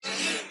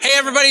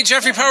everybody,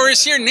 Jeffrey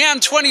Powers here.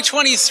 NAMM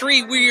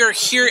 2023, we are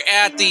here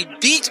at the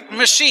Beat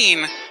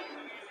Machine.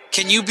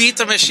 Can you beat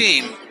the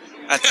machine?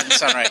 That didn't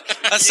sound right.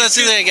 Let's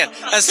do that again.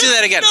 Let's do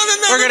that again.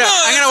 I'm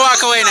gonna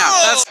walk away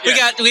now.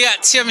 We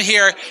got Tim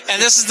here,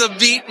 and this is the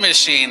Beat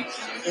Machine.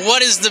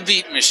 What is the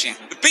Beat Machine?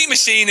 The Beat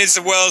Machine is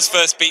the world's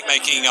first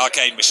beat-making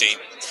arcade machine.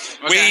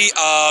 Okay. We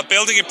are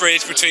building a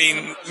bridge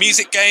between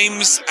music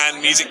games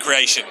and music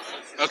creation.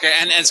 Okay,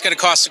 and it's going to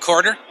cost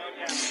 $0.25?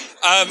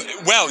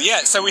 Well, yeah.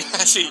 So we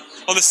actually,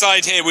 on the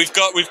side here, we've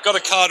got a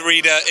card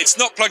reader. It's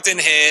not plugged in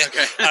here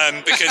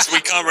because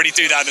we can't really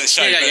do that at the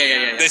show.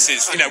 Yeah. This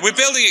is, we're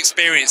building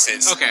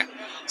experiences. Okay.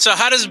 So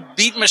how does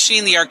Beat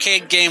Machine, the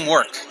arcade game,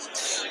 work?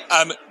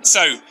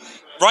 So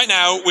right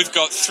now we've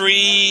got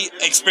 3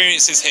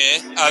 experiences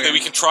here that we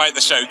can try at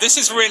the show. This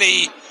is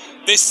really.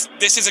 This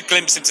is a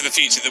glimpse into the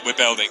future that we're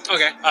building.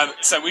 Okay.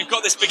 So we've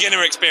got this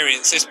beginner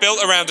experience. It's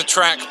built around a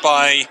track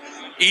by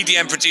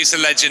EDM producer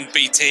legend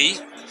BT.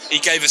 He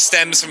gave us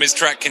stems from his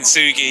track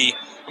Kintsugi,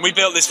 and we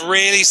built this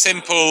really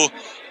simple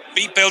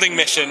beat building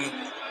mission.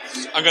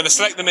 I'm going to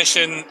select the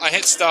mission. I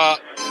hit start.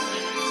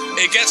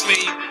 It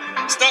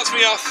starts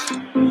me off,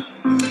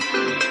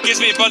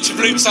 gives me a bunch of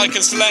loops I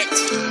can select,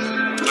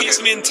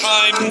 keeps me in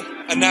time,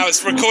 and now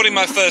it's recording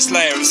my first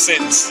layer of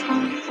synths.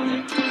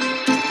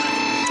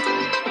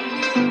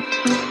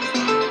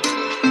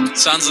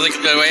 Sounds like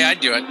the way I'd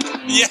do it.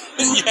 Yeah.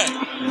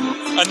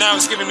 And now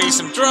it's giving me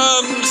some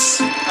drums.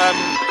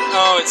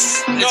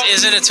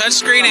 Is it a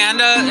touchscreen and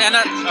a?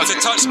 It's a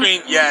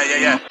touchscreen.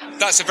 Yeah.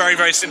 That's a very,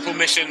 very simple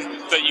mission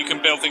that you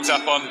can build things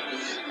up on.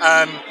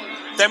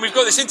 Then we've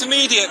got this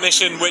intermediate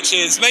mission, which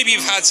is maybe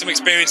you've had some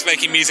experience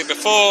making music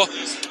before.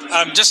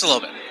 Just a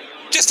little bit.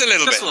 Just a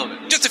little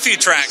bit. Just a few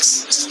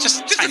tracks.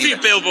 Just a few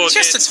billboard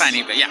hits. Just a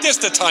tiny bit. Yeah.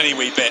 Just a tiny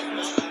wee bit.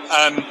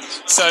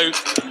 So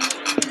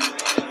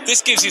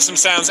this gives you some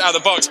sounds out of the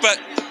box, but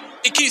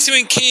it keeps you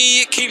in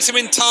key, it keeps you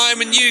in time,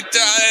 and yeah,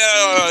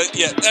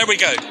 there we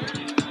go.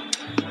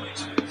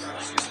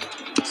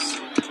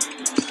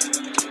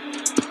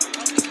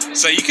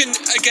 So you can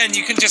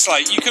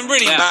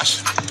really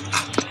mash.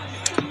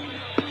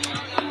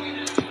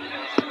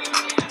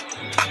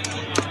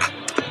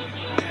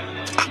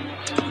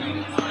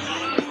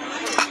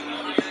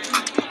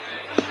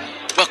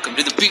 Welcome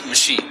to the Beat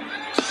Machine.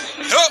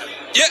 Oh,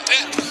 yeah.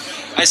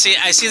 I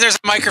see there's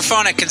a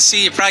microphone. I can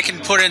see you probably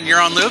can put in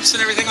your own loops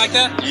and everything like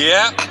that.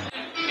 Yeah.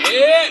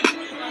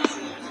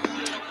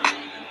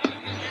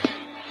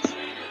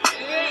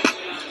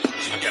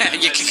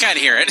 You can kind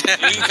of hear it.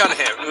 You can kind of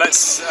hear it.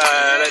 Let's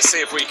see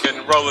if we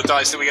can roll the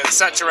dice so we get the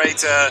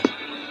saturator.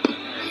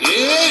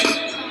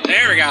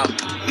 There we go.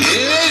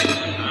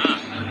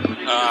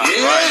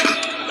 Right.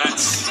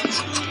 That's.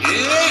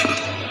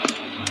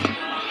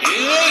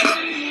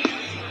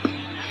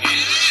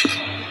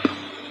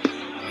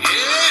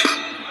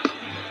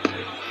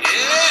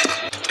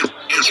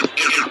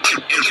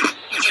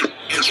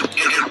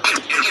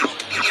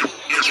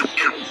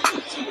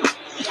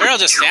 We're all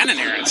just standing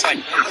here. It's like.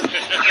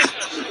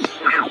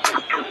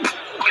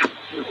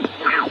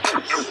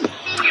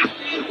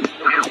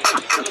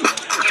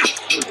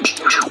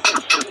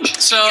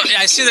 So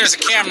I see there's a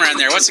camera in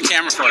there. What's the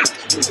camera for?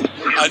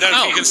 I don't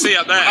know if you can see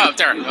up there. Oh, up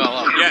there.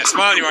 Oh. Yeah,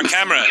 smile, you're on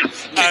camera.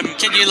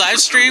 Can you live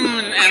stream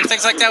and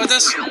things like that with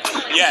this?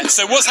 Yeah,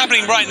 so what's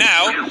happening right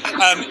now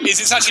is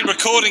it's actually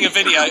recording a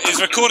video.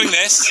 It's recording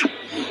this.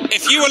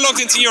 If you are logged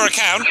into your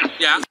account,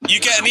 you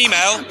get an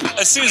email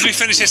as soon as we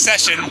finish this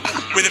session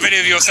with a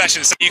video of your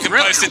session, so you can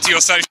post it to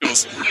your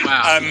socials.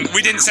 Wow.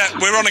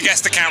 We're on a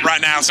guest account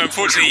right now, so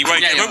unfortunately you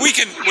won't get it. But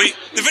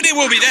the video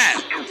will be there.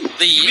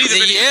 The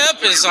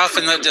yip is off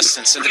in the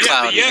distance in the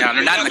cloud.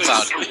 Or not in the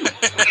cloud.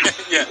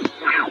 Yeah.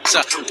 So,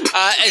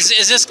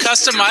 is this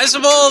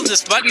customizable,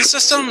 this button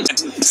system?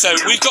 So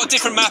we've got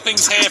different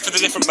mappings here for the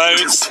different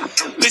modes.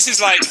 This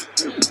is like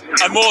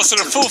a more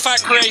sort of full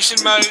fat creation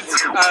mode.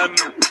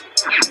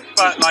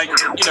 But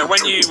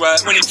when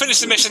you finish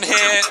the mission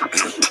here,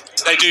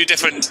 they do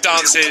different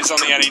dances on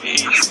the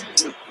LEDs.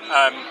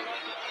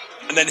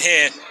 And then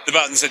here, the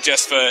buttons are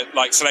just for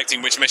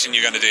selecting which mission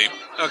you're going to do.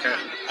 Okay.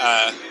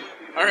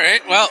 All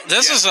right. Well,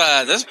 this is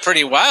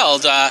pretty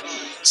wild.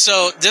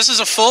 So this is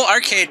a full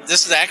arcade.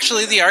 This is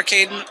actually the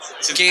arcade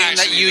game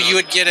that you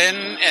would get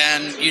in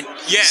and you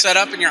set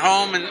up in your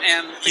home and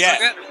things like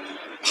that.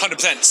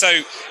 100%.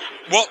 So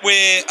what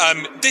we're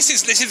this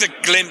is a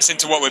glimpse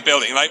into what we're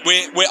building.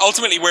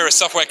 We're a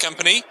software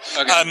company.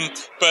 Okay.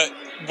 But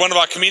one of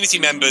our community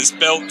members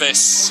built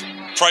this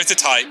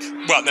prototype.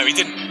 Well, no, he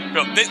didn't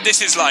build.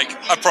 This is like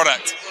a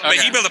product. But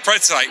he built a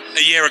prototype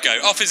a year ago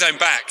off his own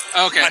back.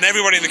 Okay. And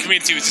everybody in the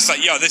community was just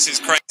like, "Yo, this is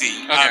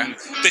crazy. Okay.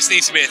 This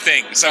needs to be a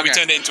thing." So we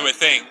turned it into a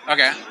thing.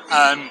 Okay.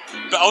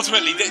 But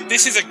ultimately,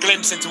 this is a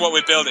glimpse into what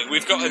we're building.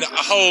 We've got a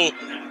whole.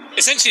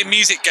 Essentially a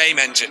music game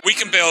engine. We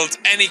can build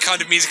any kind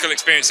of musical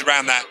experience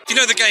around that. You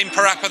know the game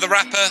Parappa the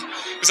Rapper?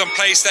 It was on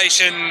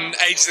PlayStation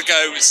ages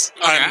ago.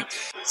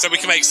 So we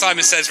can make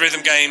Simon Says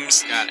rhythm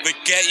games that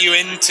get you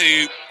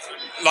into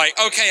like,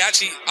 okay,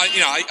 actually,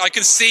 I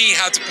can see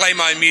how to play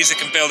my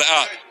music and build it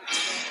up.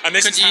 And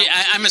this is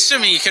I'm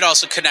assuming you could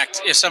also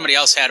connect if somebody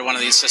else had one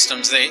of these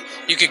systems.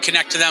 You could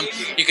connect to them.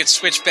 You could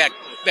switch back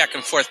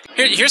and forth.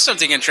 Here's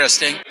something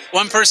interesting.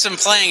 One person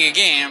playing a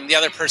game, the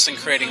other person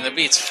creating the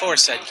beats for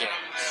said game.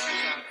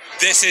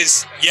 This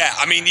is,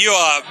 I mean, you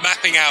are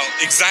mapping out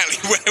exactly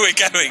where we're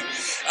going.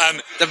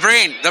 The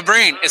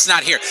brain, it's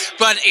not here.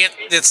 But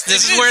this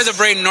is where the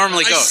brain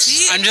normally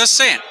goes. I'm just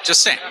saying.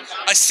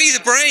 I see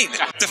the brain.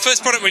 The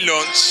first product we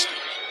launched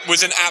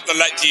was an app that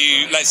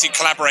lets you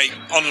collaborate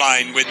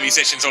online with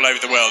musicians all over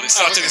the world. It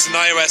started as an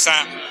iOS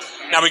app.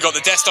 Now we've got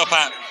the desktop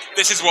app.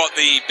 This is what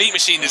the Beat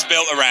Machine is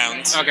built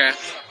around. Okay.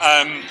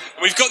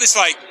 We've got this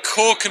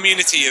core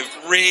community of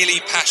really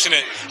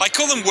passionate, I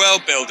call them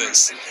world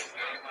builders,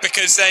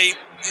 because they,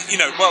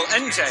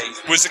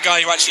 NJ was the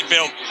guy who actually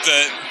built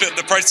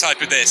the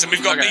prototype of this, and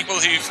we've got people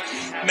who've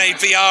made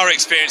VR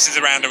experiences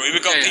around it.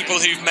 We've got people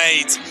who've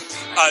made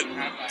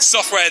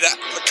software that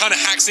kind of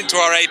hacks into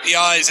our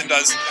APIs and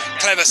does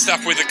clever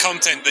stuff with the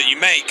content that you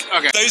make.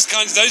 Okay. Those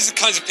are the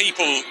kinds of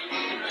people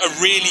are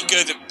really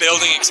good at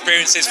building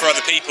experiences for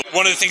other people.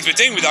 One of the things we're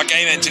doing with our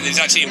game engine is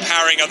actually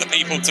empowering other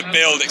people to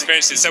build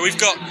experiences. So we've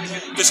got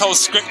this whole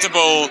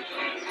scriptable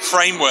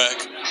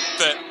framework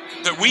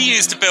that we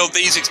use to build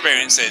these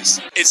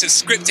experiences. It's a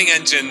scripting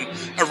engine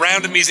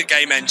around a music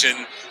game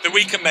engine that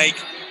we can make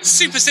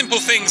super simple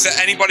things that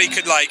anybody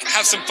could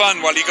have some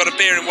fun while you got a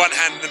beer in one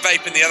hand and a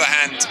vape in the other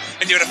hand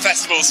and you're at a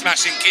festival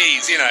smashing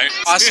keys,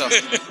 Awesome.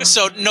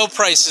 So no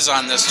prices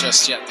on this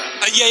just yet, though?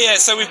 Yeah.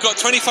 So we've got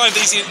 25 of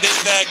these.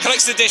 They're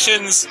collector's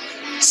editions,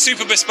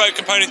 super bespoke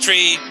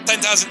componentry,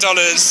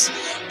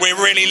 $10,000. We're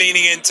really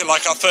leaning into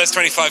our first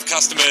 25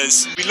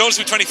 customers. We launched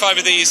with 25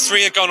 of these.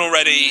 3 are gone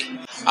already.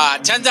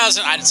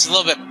 10,000. It's a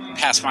little bit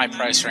past my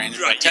price range.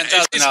 Right.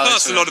 $10,000. It's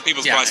past a lot of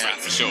people's price range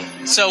for sure.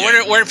 So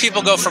where do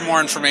people go for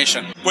more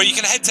information? Well, you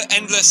can head to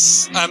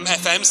Endless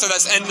FM. So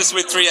that's endless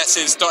with 3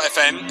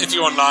 S's.fm if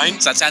you're online.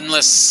 So that's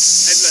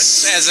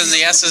endless. As in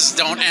the S's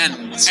don't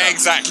end. So.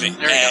 Exactly.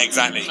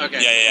 Exactly.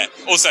 Okay. Yeah.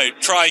 Also,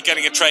 try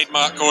getting a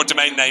trademark or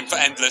domain name for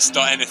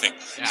endless.anything.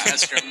 Yeah,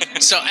 that's true.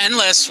 So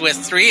endless with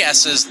 3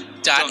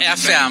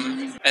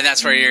 S's.fm. And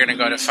that's where you're going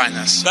to go to find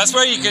this. That's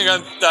where you can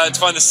go to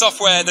find the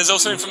software. There's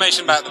also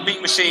information about the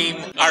Beat Machine.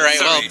 All right.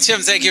 Well,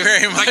 Tim, thank you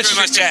very much. Thank you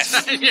very much,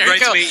 Jeff.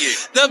 Great to meet you.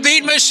 The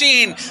Beat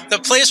Machine, the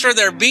place where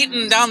they're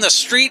beating down the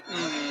street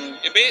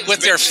with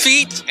their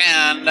feet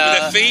and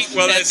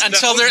Well,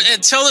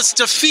 until it's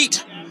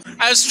defeat.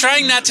 I was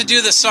trying not to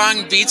do the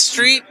song Beat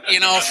Street,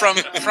 from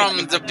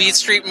the Beat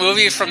Street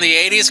movie from the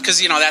 80s,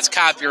 because, that's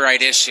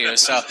copyright issue.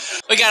 So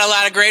we got a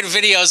lot of great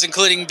videos,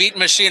 including Beat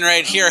Machine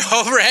right here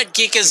over at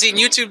Geekazine,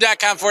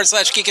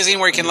 youtube.com/Geekazine,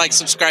 where you can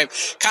subscribe,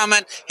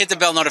 comment, hit the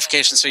bell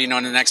notification so you know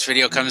when the next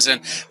video comes in.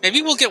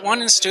 Maybe we'll get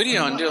one in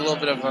studio and do a little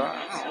bit of,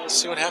 we'll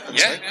see what happens.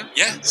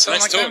 Yeah. So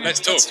let's talk. Let's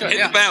do it.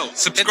 Hit the bell,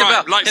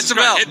 subscribe,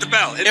 hit the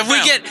bell. If we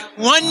get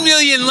 1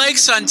 million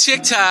likes on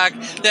TikTok,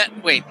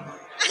 we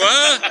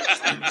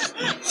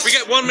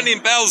get 1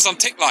 million bells on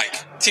TikTok.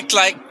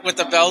 TikTok with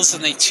the bells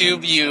and they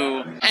tube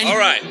you. And all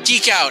right.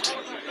 Geek out.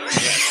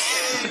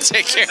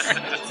 Take care.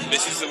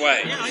 This is the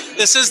way.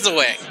 This is the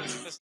way.